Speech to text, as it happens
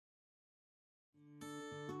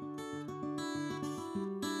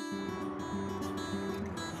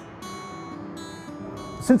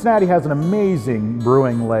Cincinnati has an amazing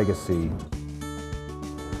brewing legacy.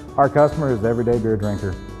 Our customer is the everyday beer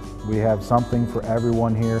drinker. We have something for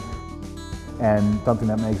everyone here, and something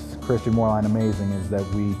that makes Christian Moerlein amazing is that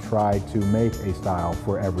we try to make a style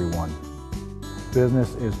for everyone.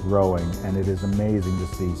 Business is growing, and it is amazing to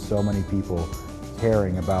see so many people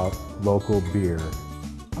caring about local beer.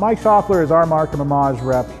 Mike Schaffler is our Markem-Imaje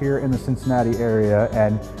rep here in the Cincinnati area,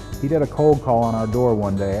 and he did a cold call on our door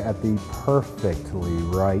one day at the perfectly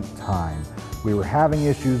right time. We were having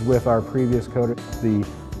issues with our previous coater. The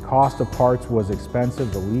cost of parts was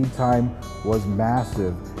expensive, the lead time was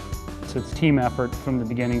massive. So it's team effort from the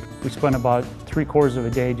beginning. We spent about 3/4 of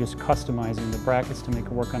a day just customizing the brackets to make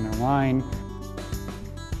it work on their line.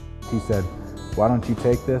 He said, "Why don't you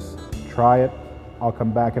take this, try it, I'll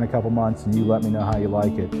come back in a couple months and you let me know how you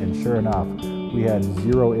like it." And sure enough, we had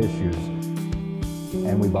 0 issues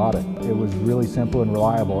and we bought it. It was really simple and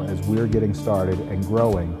reliable as we're getting started and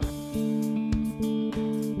growing.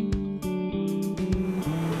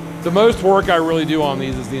 The most work I really do on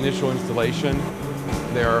these is the initial installation.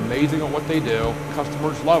 They're amazing at what they do,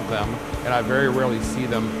 customers love them, and I very rarely see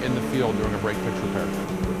them in the field doing a break fix repair.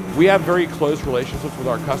 We have very close relationships with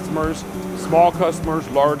our customers, small customers,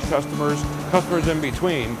 large customers, customers in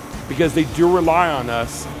between, because they do rely on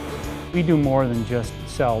us. We do more than just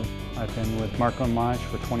sell. I've been with Markem-Imaje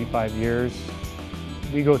for 25 years.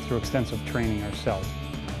 We go through extensive training ourselves.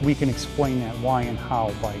 We can explain that why and how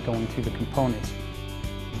by going through the components.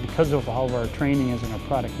 Because of all of our training is in our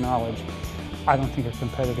product knowledge, I don't think our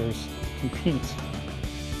competitors compete.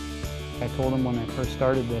 I told them when I first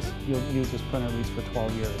started this, you'll use this printer at least for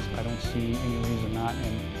 12 years. I don't see any reason not.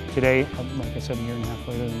 And today, like I said, a year and a half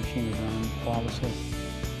later, the machine is running flawlessly.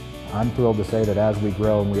 I'm thrilled to say that as we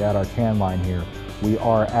grow and we add our can line here, we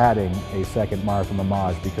are adding a second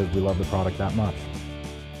Markem-Imaje because we love the product that much.